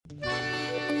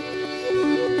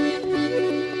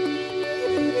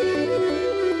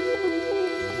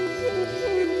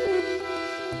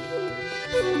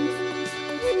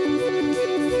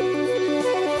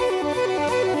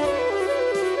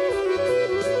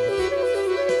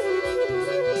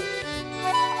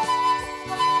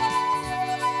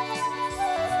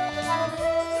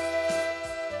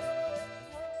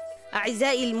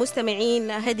أعزائي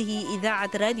المستمعين، هذه إذاعة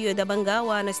راديو دبنقا،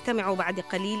 ونستمع بعد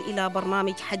قليل إلى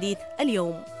برنامج حديث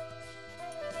اليوم.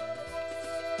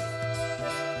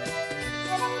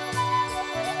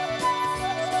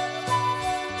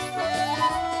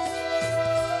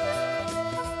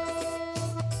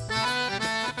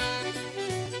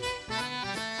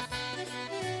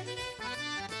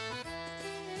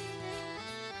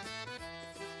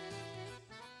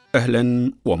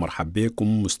 أهلا ومرحبا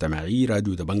بكم مستمعي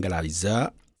راديو دبنقا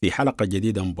الأعزاء في حلقة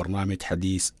جديدة من برنامج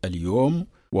حديث اليوم.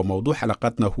 وموضوع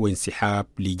حلقتنا هو انسحاب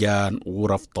لجان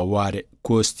غرف طوارئ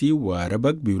كوستي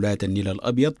وربك بولاية النيل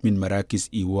الأبيض من مراكز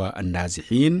إيواء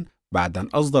النازحين بعد أن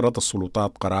أصدرت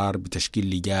السلطات قرار بتشكيل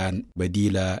لجان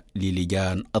بديلة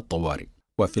للجان الطوارئ.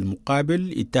 وفي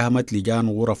المقابل اتهمت لجان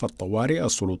غرف الطوارئ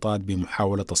السلطات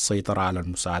بمحاولة السيطرة على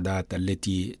المساعدات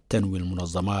التي تنوي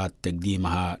المنظمات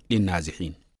تقديمها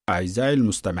للنازحين. أعزائي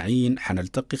المستمعين،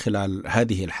 حنلتقي خلال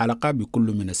هذه الحلقة بكل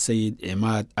من السيد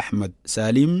عماد أحمد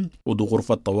سالم عضو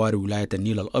غرفة طوارئ ولاية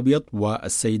النيل الأبيض،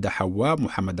 والسيدة حواء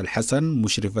محمد الحسن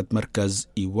مشرفة مركز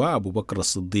إيواء أبو بكر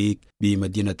الصديق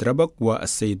بمدينة ربك،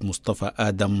 والسيد مصطفى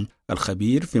آدم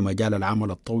الخبير في مجال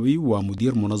العمل الطوعي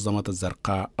ومدير منظمة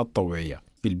الزرقاء الطوعية.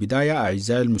 في البداية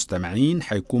أعزائي المستمعين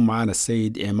حيكون معنا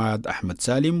السيد عماد أحمد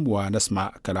سالم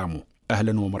ونسمع كلامه.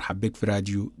 أهلا ومرحبا بك في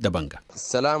راديو دبنقا.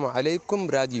 السلام عليكم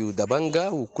راديو دبنقا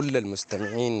وكل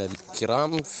المستمعين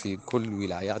الكرام في كل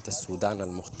ولايات السودان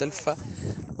المختلفة.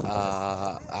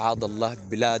 أعاد الله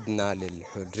بلادنا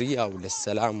للحرية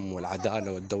وللسلام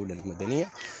والعدالة والدولة المدنية.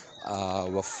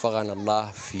 وفقنا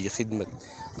الله في خدمة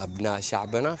أبناء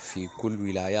شعبنا في كل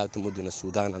ولايات ومدن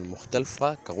السودان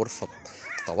المختلفة كغرفة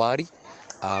طوارئ.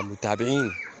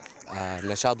 متابعين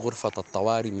نشاط غرفة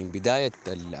الطوارئ من بداية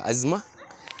الأزمة.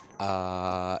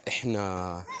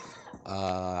 احنا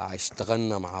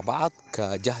اشتغلنا مع بعض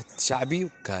كجهد شعبي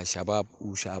وكشباب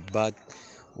وشابات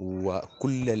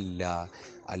وكل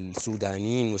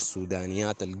السودانيين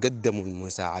والسودانيات اللي قدموا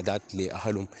المساعدات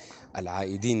لأهلهم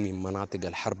العائدين من مناطق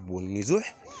الحرب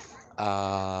والنزوح.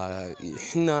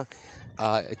 احنا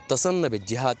اتصلنا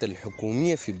بالجهات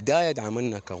الحكومية في بداية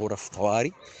عملنا كغرف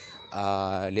طوارئ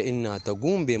لأنها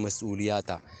تقوم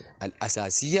بمسؤولياتها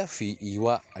الأساسية في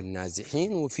إيواء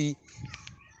النازحين وفي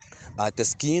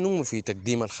تسكينهم وفي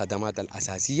تقديم الخدمات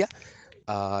الأساسية.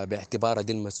 باعتبار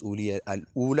دي المسؤولية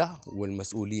الأولى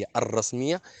والمسؤولية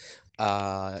الرسمية.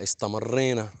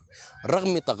 استمرينا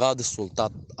رغم تغاضي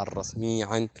السلطات الرسمية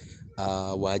عن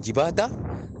واجباتها.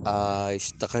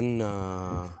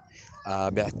 اشتغلنا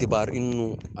باعتبار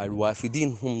إنه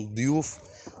الوافدين هم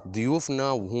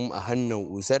ضيوفنا وهم أهلنا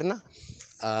وأسرنا.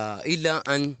 إلى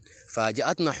أن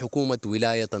فاجأتنا حكومة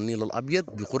ولاية النيل الأبيض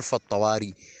بغرفة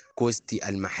طوارئ كوستي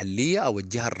المحلية أو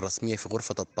الجهة الرسمية في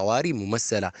غرفة الطوارئ،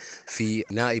 ممثلة في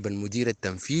نائب المدير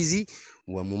التنفيذي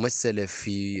وممثلة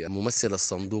في ممثل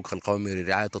الصندوق القومي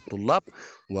لرعاية الطلاب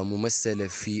وممثلة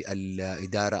في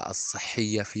الإدارة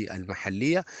الصحية في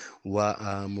المحلية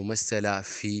وممثلة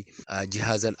في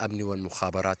جهاز الأمن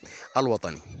والمخابرات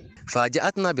الوطني.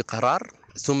 فاجأتنا بقرار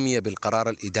سمي بالقرار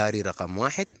الإداري رقم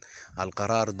 1.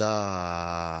 القرار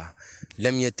ده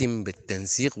لم يتم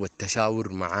بالتنسيق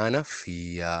والتشاور معنا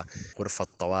في غرفة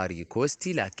طوارئ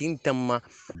كوستي، لكن تم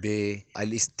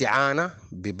بالاستعانة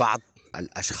ببعض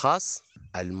الأشخاص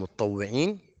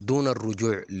المتطوعين دون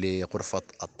الرجوع لغرفة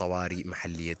الطوارئ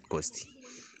محلية كوستي.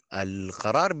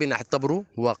 القرار بنعتبره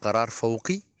هو قرار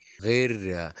فوقي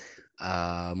غير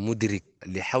مدرك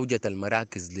لحوجة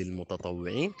المراكز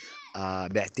للمتطوعين.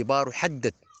 باعتباره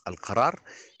حدد القرار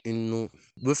إنه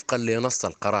وفقا لنص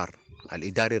القرار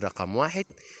الإداري رقم 1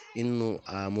 إنه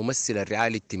ممثل الرعاية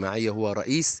الاجتماعية هو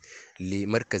رئيس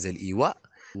لمركز الإيواء،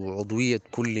 وعضوية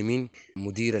كل من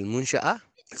مدير المنشأة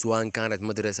سواء كانت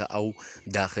مدرسة أو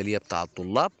داخلية بتاع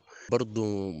الطلاب،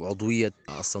 برضو عضوية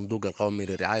الصندوق القومي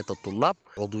لرعاية الطلاب،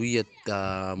 عضوية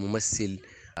ممثل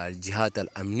الجهات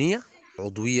الأمنية،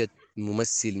 عضوية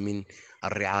ممثل من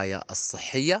الرعاية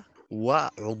الصحية،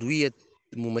 وعضوية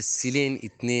ممثلين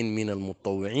 2 من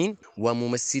المتطوعين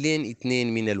وممثلين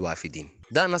 2 من الوافدين.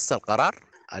 ده نص القرار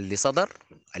اللي صدر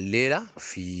الليلة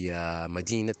في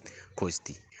مدينة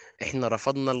كوستي. احنا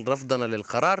رفضنا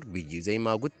للقرار بيجي زي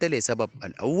ما قلت لسبب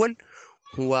الأول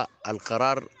هو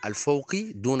القرار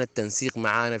الفوقي دون التنسيق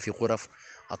معانا في غرف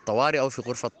الطوارئ أو في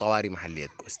غرفة طوارئ محلية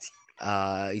كوستي.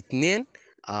 2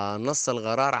 نص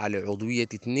القرار على عضوية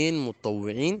 2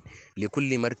 متطوعين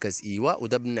لكل مركز إيواء،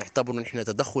 وده بنعتبره نحن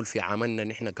تدخل في عملنا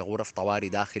نحن كغرف طوارئ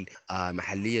داخل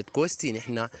محلية كوستي.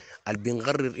 نحن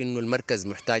بنقرر إنه المركز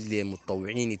محتاج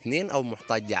لمتطوعين 2 أو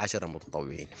محتاج ل10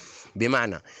 متطوعين،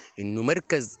 بمعنى إنه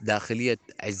مركز داخلية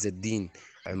عز الدين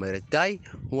عمر التاي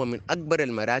هو من أكبر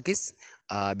المراكز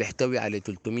بيحتوي على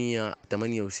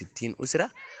 368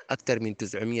 أسرة، أكثر من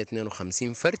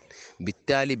 952 فرد.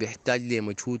 بالتالي بيحتاج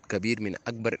لمجهود كبير من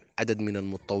أكبر عدد من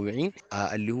المتطوعين،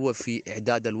 اللي هو في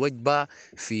إعداد الوجبة،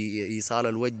 في إيصال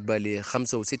الوجبة ل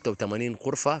 85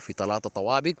 غرفة في 3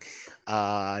 طوابق.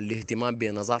 الاهتمام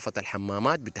بنظافة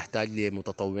الحمامات بتحتاج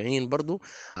لمتطوعين برضو.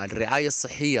 الرعاية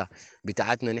الصحية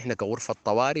بتاعتنا نحن كغرفة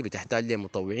طوارئ بتحتاج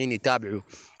لمتطوعين يتابعوا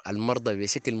المرضى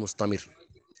بشكل مستمر.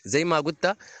 زي ما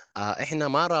قلت، احنا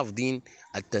ما رافضين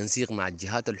التنسيق مع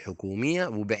الجهات الحكومية،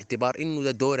 وباعتبار انه ده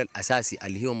الدور الاساسي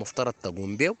اللي هو مفترض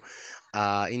تقوم به،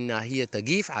 انها هي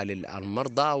تقيف على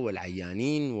المرضى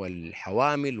والعيانين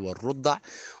والحوامل والرضع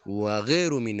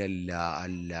وغيره من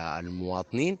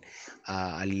المواطنين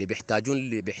اللي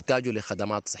بيحتاجوا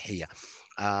لخدمات صحية.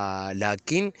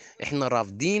 لكن احنا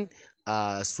رافضين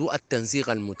سوء التنسيق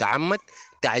المتعمد،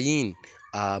 تعيين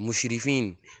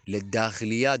مشرفين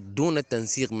للداخليات دون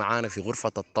التنسيق معنا في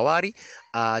غرفة الطوارئ،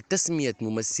 تسمية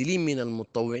ممثلين من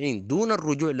المتطوعين دون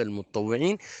الرجوع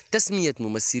للمتطوعين، تسمية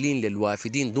ممثلين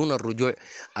للوافدين دون الرجوع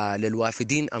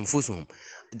للوافدين أنفسهم.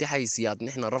 دي حيثيات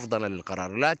نحن رفضنا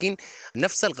للقرار. لكن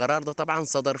نفس القرار ده طبعا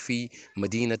صدر في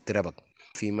مدينة ربك.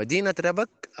 في مدينة ربك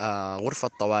غرفة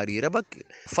طوارئ ربك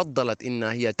فضلت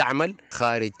إنها هي تعمل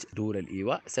خارج دور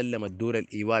الإيواء، سلمت دور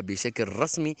الإيواء بشكل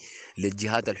رسمي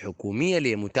للجهات الحكومية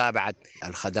لمتابعة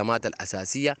الخدمات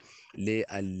الأساسية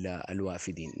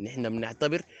للوافدين. نحن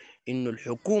بنعتبر إنه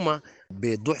الحكومة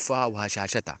بضعفها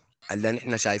وهشاشتها اللي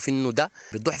نحن شايفينه ده،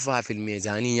 بضعفها في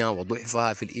الميزانية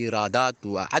وضعفها في الإيرادات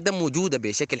وعدم وجودها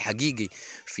بشكل حقيقي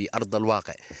في أرض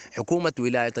الواقع. حكومة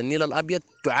ولاية النيل الأبيض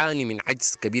تعاني من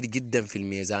عجز كبير جدا في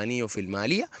الميزانية وفي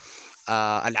المالية.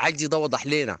 العجز ده وضح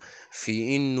لنا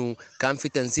في إنه كان في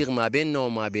تنسيق ما بيننا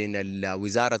وما بين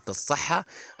وزارة الصحة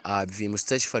في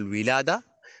مستشفى الولادة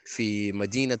في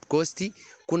مدينة كوستي.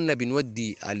 كنا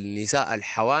بنودي النساء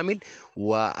الحوامل،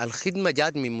 والخدمة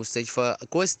جات من مستشفى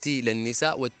كوستي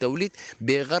للنساء والتوليد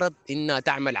بغرض إنها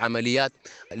تعمل عمليات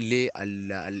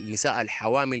للنساء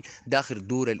الحوامل داخل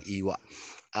دور الإيواء.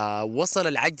 وصل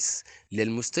العجز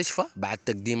للمستشفى بعد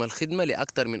تقديم الخدمة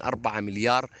لأكثر من 4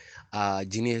 مليار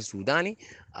جنيه سوداني.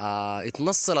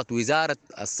 اتنصلت وزارة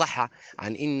الصحة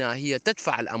عن إنها هي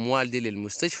تدفع الأموال دي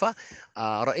للمستشفى.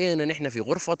 رأينا نحن في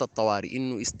غرفة الطوارئ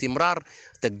إنه استمرار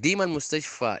تقديم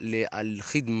المستشفى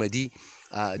للخدمة دي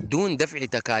دون دفع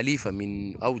تكاليف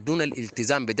أو دون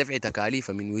الالتزام بدفع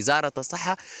تكاليف من وزارة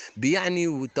الصحة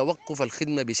بيعني توقف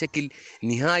الخدمة بشكل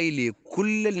نهائي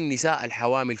لكل النساء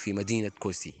الحوامل في مدينة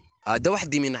كوستي. ده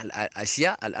واحدة من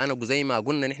الأشياء الآن زي ما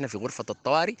قلنا نحن في غرفة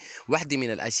الطوارئ، واحدة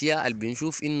من الأشياء اللي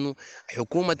بنشوف إنه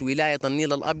حكومة ولاية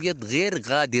النيل الأبيض غير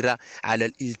قادرة على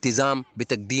الالتزام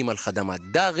بتقديم الخدمات.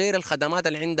 ده غير الخدمات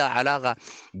اللي عندها علاقة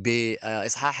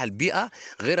بإصحاح البيئة،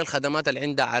 غير الخدمات اللي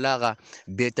عندها علاقة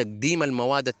بتقديم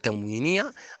المواد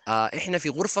التموينية. إحنا في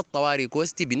غرفة طوارئ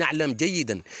كوستي بنعلم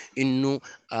جيدا إنه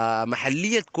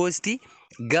محلية كوستي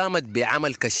قامت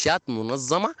بعمل كشات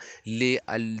منظمة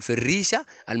للفريشة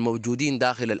الموجودين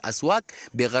داخل الأسواق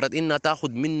بغرض إنها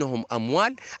تأخذ منهم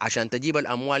أموال عشان تجيب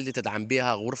الأموال دي تدعم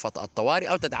بها غرفة الطوارئ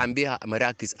أو تدعم بها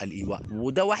مراكز الإيواء.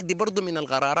 وده واحدة برضو من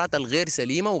القرارات الغير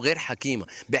سليمة وغير حكيمة،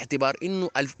 باعتبار إنه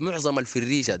معظم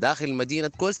الفريشة داخل مدينة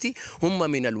كوستي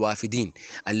هم من الوافدين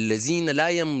الذين لا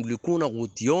يملكون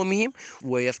قوت يومهم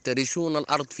ويفترشون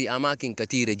الأرض في أماكن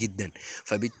كثيرة جدا.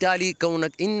 فبالتالي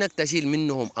كونك إنك تشيل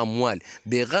منهم أموال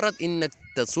بغرض انك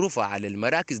تصرفها على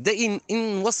المراكز ده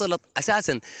إن وصلت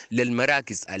اساسا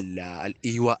للمراكز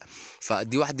الايواء،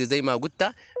 فدي واحده زي ما قلت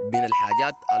من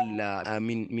الحاجات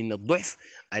من الضعف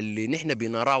اللي نحن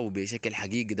بنراه بشكل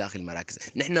حقيقي داخل المراكز.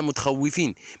 نحن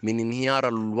متخوفين من انهيار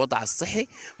الوضع الصحي،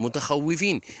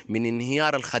 متخوفين من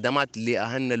انهيار الخدمات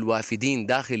لاهلنا الوافدين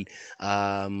داخل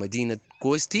مدينه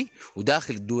كوستي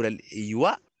وداخل دور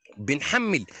الايواء.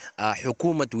 بنحمل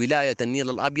حكومة ولاية النيل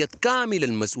الأبيض كامل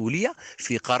المسؤولية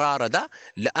في قرار ده،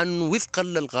 لأنه وفقا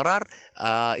للقرار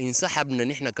انسحبنا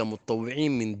نحن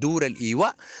كمتطوعين من دور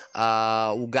الإيواء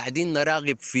وقاعدين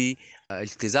نراقب في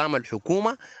التزام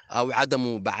الحكومة أو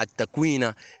عدمه بعد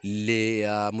تكوينه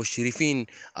لمشرفين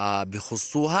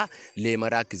بخصوها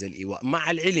لمراكز الإيواء،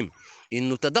 مع العلم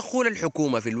إنه تدخل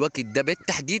الحكومة في الوقت ده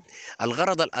بالتحديد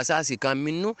الغرض الأساسي كان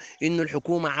منه إنه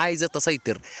الحكومة عايزة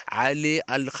تسيطر على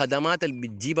الخدمات اللي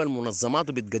بتجيبها المنظمات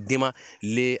وبتقدمها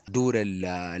لدور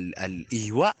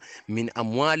الإيواء من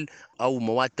أموال أو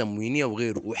مواد تموينية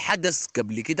وغيره. وحدث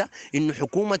قبل كده إنه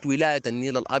حكومة ولاية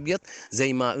النيل الأبيض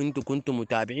زي ما أنتم كنتم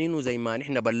متابعين وزي ما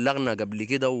نحن بلغنا قبل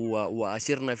كده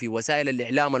وأشرنا في وسائل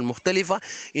الإعلام المختلفة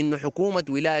إنه حكومة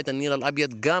ولاية النيل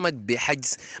الأبيض قامت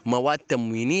بحجز مواد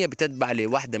تموينية بتتبع تتبع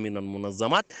لواحدة من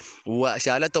المنظمات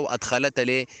وشالتها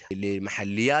وأدخلتها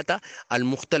لمحلياتها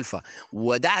المختلفة.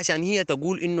 وده عشان هي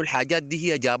تقول إنه الحاجات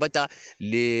دي هي جابتها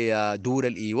لدور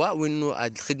الإيواء وإنه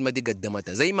الخدمة دي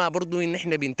قدمتها. زي ما برضو إن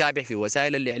إحنا بنتابع في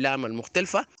وسائل الإعلام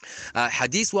المختلفة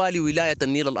حديث والي ولاية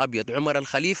النيل الأبيض عمر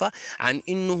الخليفة عن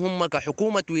إنه هم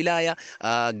كحكومة ولاية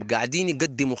قاعدين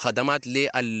يقدموا خدمات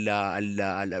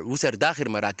للأسر داخل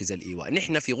مراكز الإيواء.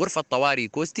 نحن في غرفة طوارئ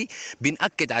كوستي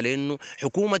بنأكد على إنه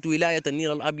حكومة ولاية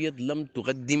النيل الأبيض لم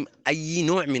تقدم أي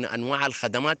نوع من أنواع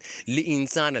الخدمات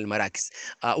لإنسان المراكز.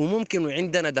 وممكن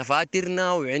وعندنا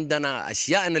دفاترنا وعندنا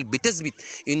أشياءنا اللي بتثبت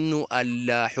إنه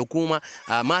الحكومة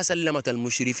ما سلمت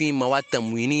المشرفين مواد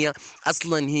تموينية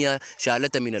أصلا هي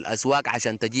شالتها من الأسواق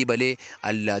عشان تجيب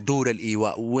لدور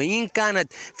الإيواء. وإن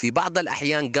كانت في بعض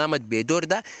الأحيان قامت بدور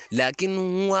ده لكنه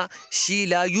هو شيء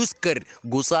لا يذكر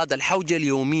قصاد الحوجة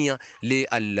اليومية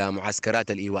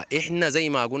للمعسكرات الإيواء. إحنا زي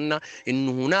ما قلنا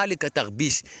إنه هنالك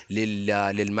تغبيش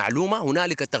للمعلومة،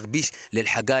 هنالك تغبيش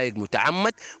للحقائق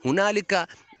متعمد، هنالك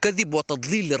كذب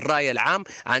وتضليل للرأي العام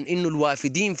عن إنه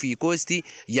الوافدين في كوستي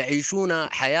يعيشون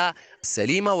حياة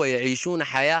سليمة ويعيشون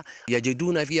حياة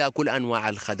يجدون فيها كل أنواع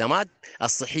الخدمات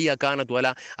الصحية كانت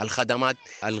ولا الخدمات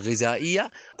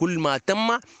الغذائية. كل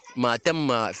ما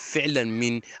تم فعلا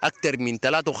من أكثر من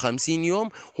 53 يوم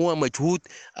هو مجهود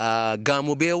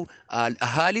قاموا به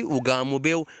الأهالي وقاموا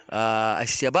به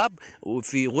الشباب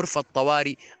في غرفة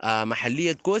طوارئ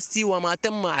محلية كوستي، وما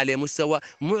تم على مستوى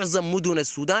معظم مدن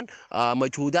السودان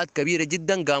مجهودات كبيرة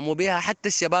جدا قاموا بها حتى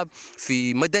الشباب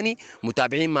في مدني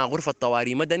متابعين مع غرفة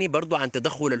طوارئ مدني برضو عن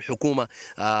تدخل الحكومة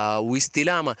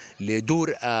واستلامة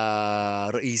لدور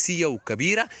رئيسية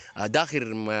وكبيرة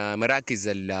داخل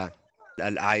مراكز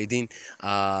العائدين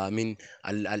من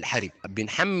الحرب.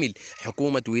 بنحمل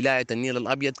حكومة ولاية النيل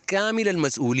الأبيض كامل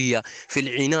المسؤولية في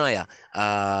العناية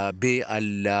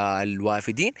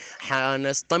بالوافدين.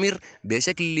 حنستمر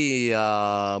بشكل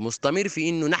مستمر في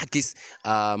إنه نحكس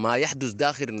ما يحدث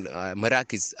داخل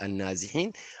مراكز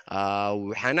النازحين،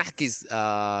 وحنحكس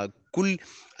كل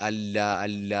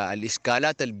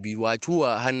الإشكالات اللي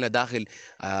بيواجهوها هن داخل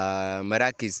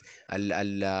مراكز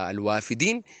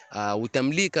الوافدين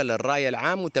وتمليكا للرأي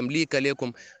العام وتمليكا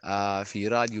لكم في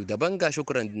راديو دبنقا.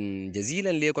 شكرا جزيلا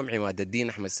لكم. عماد الدين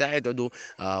أحمد ساعد عضو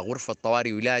غرفة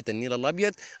طوارئ ولاية النيل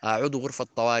الأبيض عضو غرفة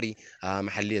طوارئ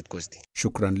محلية كوستي.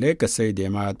 شكرا لك السيد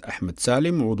عماد أحمد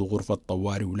سالم عضو غرفة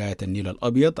طوارئ ولاية النيل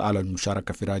الأبيض على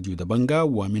المشاركة في راديو دبنقا.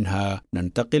 ومنها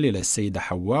ننتقل إلى السيدة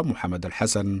حواء محمد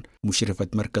الحسن مشرفة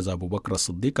مركز أبو بكر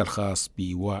الصديق الخاص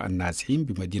بإيواء النازحين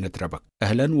بمدينة ربك.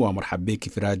 أهلا ومرحبا بك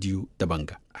في راديو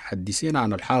دبنقا. حدثينا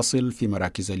عن الحاصل في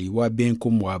مراكز الإيواء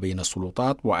بينكم وبين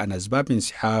السلطات وعن أسباب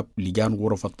انسحاب لجان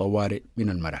غرف الطوارئ من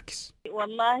المراكز.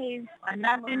 والله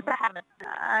الناس انسحبت.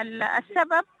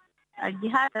 السبب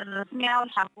الجهات الرسمية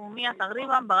والحكومية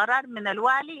تقريبا بقرار من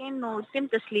الوالي إنه يتم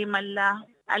تسليم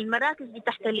المراكز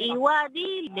تحت الإيواء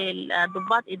دي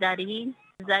للضباط إداريين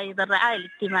زي الرعاية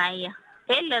الاجتماعية.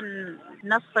 فعلا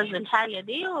نفذ الحاجة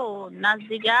دي والناس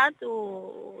دي جات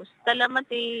واستلمت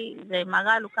زي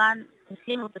ما قالوا كان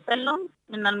تسليم وتسلم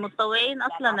من المتطوعين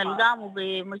أصلا اللي قاموا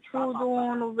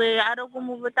بمجهودهم وبعرقهم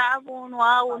وبتعبهم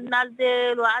والناس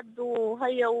ديل وعدوا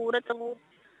وهيا ورتبوا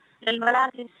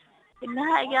للمراكز. في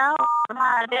النهاية جاءوا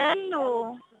مع ديل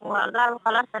وقالوا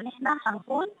خلاص نحن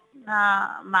حنكون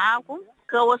معاكم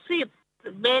كوسيط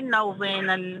بيننا وبين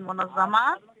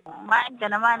المنظمات. ما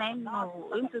عندنا مانع انه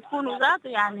انتوا تكونوا ذاته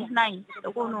يعني هنا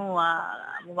تكونوا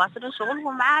مباشرين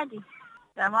شغلهم عادي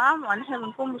تمام، ونحن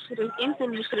بنكون مشرفين. انتوا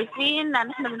المشرفين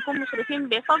نحن بنكون مشرفين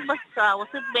بفضل بس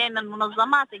وسيط بين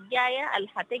المنظمات الجايه اللي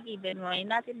حتجي بين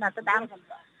معينات انها تدعم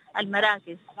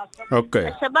المراكز. اوكي.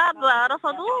 الشباب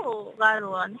رفضوا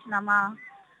وقالوا نحن ما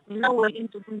من أول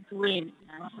أنتوا كنتوا وين؟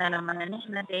 يعني إحنا لما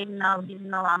نحن تعبنا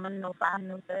وجبنا وعملنا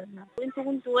وفعلنا وسوينا وأنتوا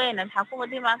كنتوا وين؟ الحكومة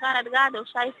دي ما كانت قاعدة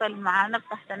وشايفة المعاناة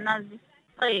تحت الناس دي.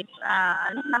 طيب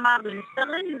نحن ما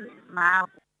بنشتغل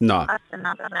معاكم. نعم.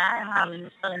 الناس الرعاية ما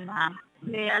بنشتغل معاهم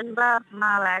لأسباب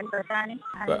ما بعرفها ثاني.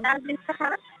 الناس دي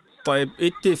انسحبت. طيب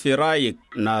أنت في رأيك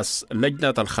ناس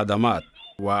لجنة الخدمات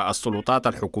والسلطات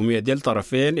الحكومية دي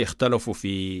الطرفين اختلفوا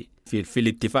في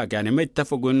الاتفاق، يعني ما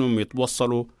اتفقوا انهم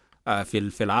يتوصلوا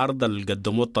في العرض اللي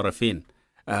قدموه الطرفين.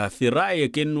 في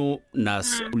رأيك انه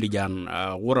ناس لجان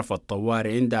غرف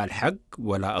الطوارئ عندها الحق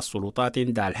ولا السلطات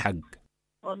عندها الحق؟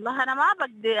 والله انا ما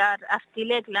بقدر افتي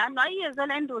لك لانه اي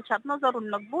زول عنده وجهة نظر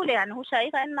مقبولة، يعني هو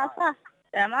شايفها انها صح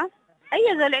تمام.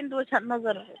 اي زول عنده وجهة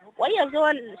نظر واي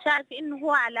زول شايف انه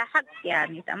هو على حق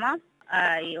يعني تمام.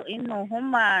 انه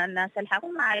هم الناس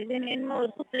الحكومة عايزين انه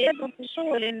يحطوا يدهم في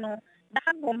الشغل، انه ده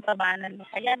حقهم طبعا.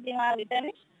 الحاجات دي ما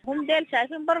بتمش، هم ديل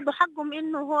شايفين برضو حقهم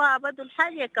انه هو بدوا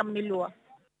الحاجة يكملوها.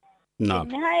 نعم.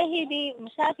 في النهاية هي دي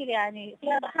مشاكل يعني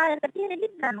فيها ضحايا كثيرة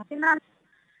جدا، وفي الناس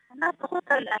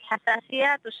تخط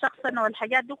الحساسيات والشخصنة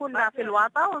والحاجات دي كلها في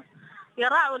الواطة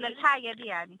يراعوا للحاجة دي.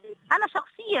 يعني أنا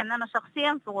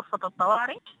شخصيا في غرفة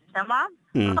الطوارئ تمام،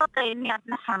 خطط إني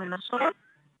أتنحى من الشغل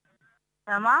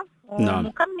تمام، نعم.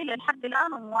 ومكمل لحد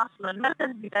الآن ومواصلة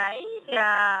المركز بتاعي.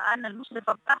 أنا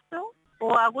المشرفة بتاعته،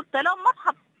 وقلت لهم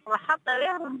مرحب، رحبت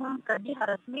عليهم هم كجهة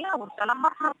رسمية، وقلت لهم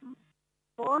مرحب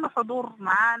وكونوا حضور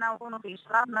معانا وكونوا في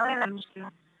إشرافنا. وين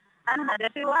المشكلة؟ أنا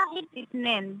هدفي واحد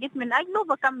اثنين جيت من أجله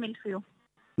بكمل فيه.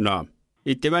 نعم.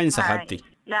 انت ما انسحبتي؟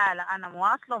 لا أنا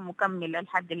مواصلة ومكملة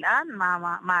لحد الآن،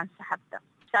 ما انسحبت.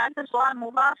 سألت سؤال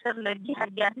مباشر للجهة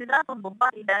الجاهزة،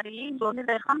 ضباط إداريين دول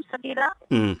زي 5 كده،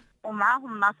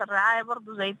 ومعاهم ناس الرعاية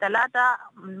برضو زي 3.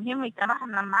 المهم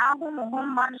اجتمعنا معاهم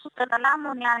وهم أنا شفت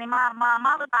كلامهم يعني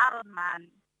ما بتعارض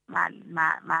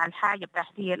مع الحاجة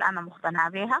بتاعتي اللي أنا مقتنعة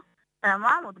بيها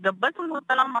تمام، وتقبلتهم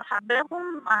وقلت لهم مرحبا بكم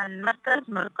المركز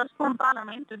مركزكم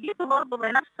طالما انتوا جيتوا برضه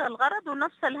بنفس الغرض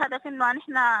ونفس الهدف انه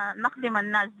نحن نخدم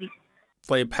الناس دي.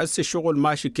 طيب حس الشغل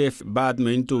ماشي كيف بعد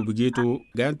ما انتوا بقيتوا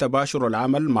قاعدين تباشروا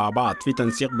العمل مع بعض في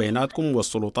تنسيق بيناتكم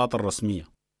والسلطات الرسمية؟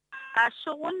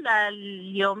 الشغل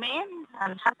اليومين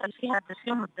اللي حصل فيها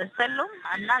التسليم والتسلم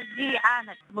الناس دي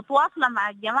عانت متواصلة مع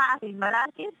الجماعة في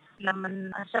المراكز.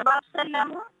 لما الشباب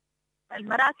سلموا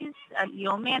المراكز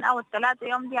اليومين أو ال3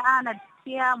 يوم دي عانت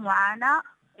فيها معاناة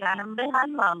يعني بها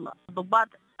الله. الضباط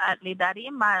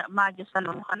الإداريين ما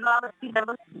جسلوا خلوها بس كده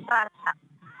بس فاتحة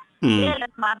ليلة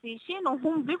ما في شيء،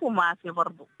 وهم بيقوا ما في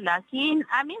برضو. لكن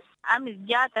أمس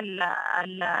جات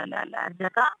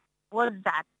الزكاة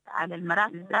وزعت على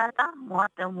المراكز ذاتها مواد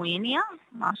تموينية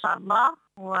ما شاء الله،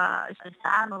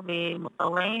 واستعانوا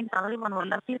بمتطوعين تقريبا،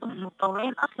 ولا في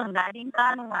متطوعين أصلا قاعدين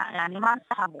كانوا يعني ما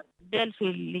انسحبوا ديل في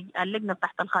اللجنة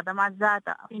تحت الخدمات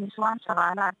ذاتها. في نسوان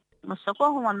شغالات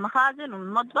مسكوهم المخازن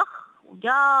والمطبخ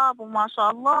وجابوا ما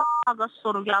شاء الله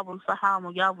قصروا، جابوا الفحم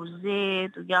وجابوا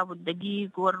الزيت وجابوا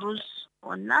الدقيق والرز،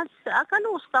 والناس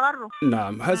أكلوا واستغروا.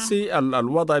 نعم. هسي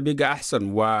الوضع بقى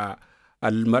أحسن،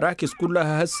 والمراكز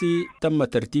كلها هسي تم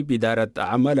ترتيب إدارة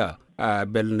عملها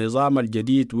بالنظام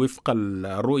الجديد وفق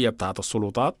الرؤية بتاعت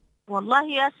السلطات. والله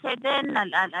يا سيدين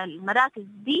المراكز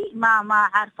دي ما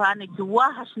عارفة أنا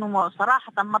جواها شنو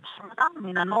صراحة، متحركة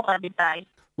من الموقع بتاعي.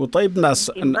 وطيب ناس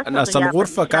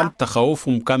الغرفة كانت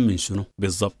تخوفهم كم من شنو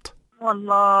بالضبط؟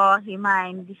 والله ما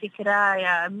عندي فكرة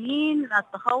يا أمين،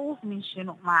 التخوف من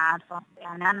شنو ما عارفة.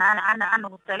 يعني أنا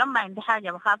قلت لهم ما عندي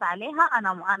حاجة بخاف عليها،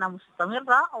 أنا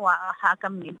مستمرة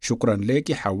وحاكمل. شكرا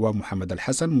لك حواء محمد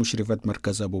الحسن، مشرفة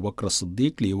مركز أبو بكر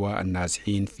الصديق لواء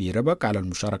النازحين في ربك، على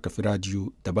المشاركة في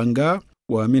راديو دبنقا.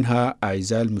 ومنها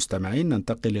أعزائي المستمعين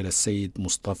ننتقل إلى السيد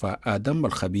مصطفى آدم،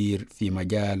 الخبير في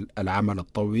مجال العمل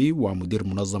الطوعي ومدير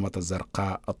منظمة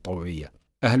الزرقاء الطوعية.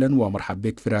 أهلا ومرحبا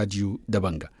بك في راديو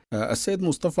دبنقا. السيد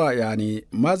مصطفى، يعني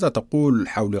ماذا تقول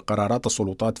حول قرارات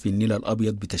السلطات في النيل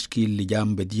الأبيض بتشكيل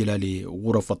لجان بديلة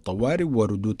لغرف الطوارئ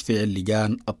وردود فعل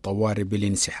لجان الطوارئ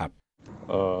بالانسحاب؟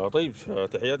 طيب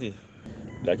تحياتي.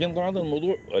 لكن طبعا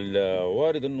الموضوع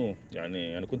الوارد انه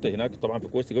يعني انا كنت هناك طبعا في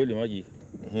بكوستى قبل ما اجي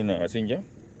هنا سنجا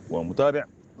ومتابع.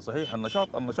 صحيح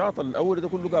النشاط الاول ده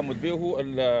كله قامت به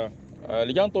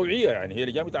لجان طوعيه، يعني هي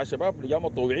لجان بتاع الشباب، لجان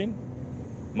متطوعين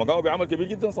قاموا بعمل كبير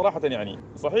جدا صراحه. يعني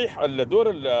صحيح الدور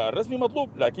الرسمي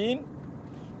مطلوب، لكن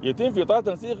يتم في اطار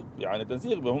تنسيق، يعني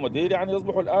تنسيق هم دير يعني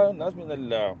يصبحوا الان ناس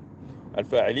من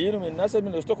الفاعلين ومن الناس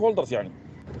من الستوك هولدرز يعني،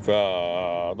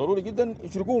 فضروري جدا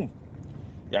يشركوهم.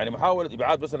 يعني محاولة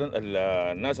إبعاد مثلا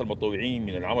الناس المتطوعين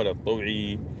من العمل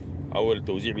الطوعي أو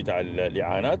التوزيع بتاع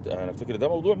الإعانات، أنا أفتكر ده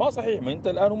موضوع ما صحيح. ما أنت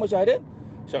الآن هم شهرين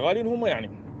شغالين،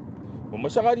 هم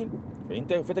شغالين،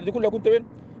 فأنت الفترة دي كلها كنت وين؟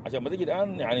 عشان ما تجي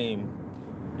الآن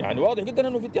يعني واضح جدا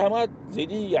إنه في اتهامات زي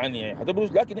دي يعني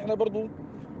هتبرز. لكن إحنا برضو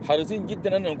حريصين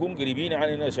جدا أن نكون قريبين،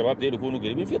 يعني الشباب دي يكونوا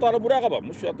قريبين في طالب مراقبة،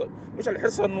 مش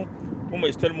الحرص إنه هم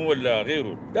يستلموا ولا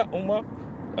غيره، لا، هم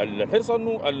الحرص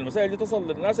إنه المسائل دي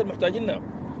تصل للناس المحتاجينها،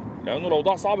 لانه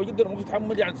الاوضاع صعبه جدا وممكن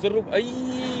تتحمل يعني تسرب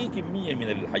اي كميه من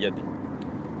الحاجات دي.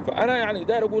 فانا يعني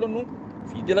داير اقول انه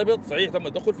في دي الابيض صحيح تم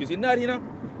التدخل في سنار هنا.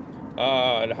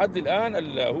 لحد الان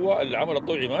هو العمل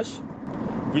الطوعي ماشي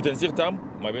في تنسيق تام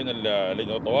ما بين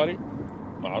لجنه الطوارئ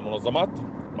مع المنظمات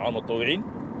مع المتطوعين.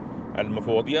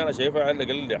 المفوضيه انا شايفها على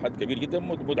الاقل حد كبير جدا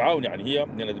متعاون، يعني هي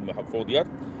من المفوضيات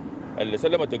اللي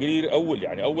سلمت تقرير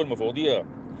اول مفوضيه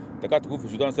تكاد تكون في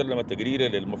السودان سلمت تقرير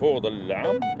للمفوض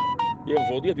العام هي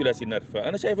مفوضيه ولايه سنار.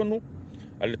 فانا شايف انه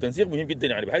التنسيق مهم جدا،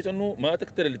 يعني بحيث انه ما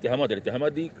تكتر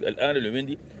الاتهامات دي الان اليومين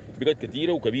دي بقت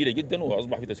كثيره وكبيره جدا،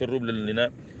 واصبح في تسرب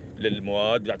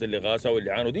للمواد بتاعت الاغاثه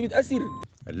والاعانه، ودي بتاثر.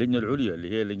 اللجنه العليا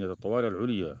اللي هي لجنه الطوارئ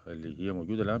العليا اللي هي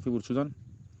موجوده الان في السودان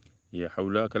هي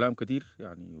حول كلام كثير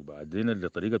يعني. وبعدين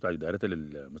الطريقة بتاع إدارتها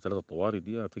لمسألة الطوارئ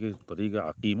دي أعتقد طريقة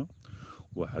عقيمة،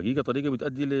 وحقيقة طريقة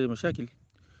بتؤدي لمشاكل،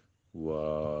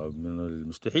 ومن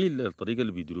المستحيل الطريقة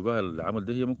اللي بيديروا بها العمل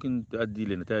ده هي ممكن تؤدي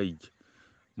لنتائج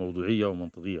موضوعية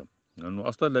ومنطقية. لأنه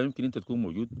أصلا لا يمكن أنت تكون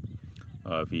موجود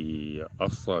في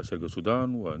أقصى شرق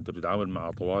السودان وأنت بتتعامل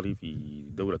مع طوارئ في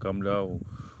دولة كاملة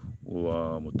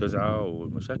ومتزعة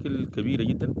والمشاكل كبيرة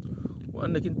جدا،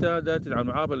 وأنك أنت ده تتعامل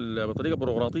معاه بطريقة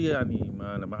بيروقراطية. يعني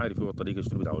ما أنا ما عارف هو الطريقة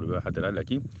شنو بتعاملوا بها حتى الآن،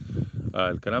 لكن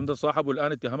الكلام ده صاحبه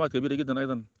الآن اتهامات كبيرة جدا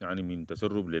أيضا، يعني من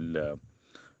تسرب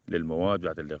للمواد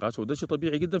بتاعت الإغاثة، وده شيء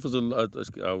طبيعي جدا في ظل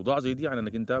أوضاع زي دي. يعني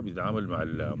أنك أنت بتتعامل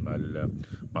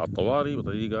مع الطوارئ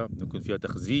بطريقة ممكن فيها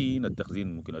تخزين،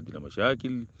 التخزين ممكن يؤدي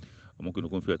لمشاكل، ممكن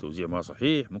يكون فيها توزيع ما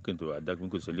صحيح، ممكن توداك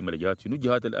ممكن تسلمها لجهات. شنو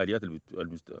الجهات الآليات اللي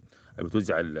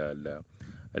بتوزع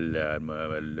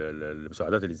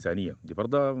المساعدات الإنسانية دي؟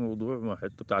 برضه موضوع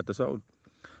حتى بتاع التساؤل.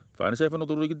 فأنا شايف أنه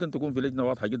ضروري جدا تكون في لجنة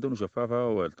واضحة جدا وشفافة،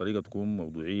 والطريقة تكون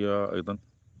موضوعية أيضا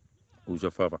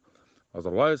وشفافة.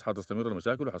 أذروايز حتستمر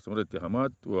المشاكل وحتستمر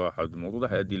الاتهامات، والموضوع ده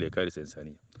حيؤدي لكارثة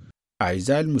إنسانية.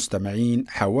 أعزائي المستمعين،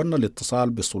 حاولنا الاتصال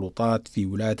بالسلطات في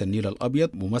ولاية النيل الأبيض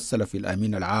ممثلة في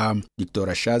الأمين العام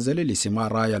دكتور الشاذلي لسماع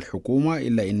رأي الحكومة،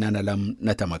 إلا إننا لم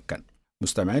نتمكن.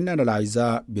 مستمعينا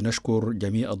الأعزاء، بنشكر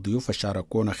جميع الضيوف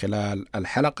الشاركونا خلال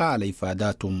الحلقة على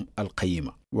إفاداتهم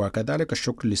القيمة، وكذلك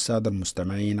الشكر للسادة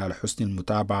المستمعين على حسن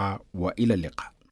المتابعة، وإلى اللقاء.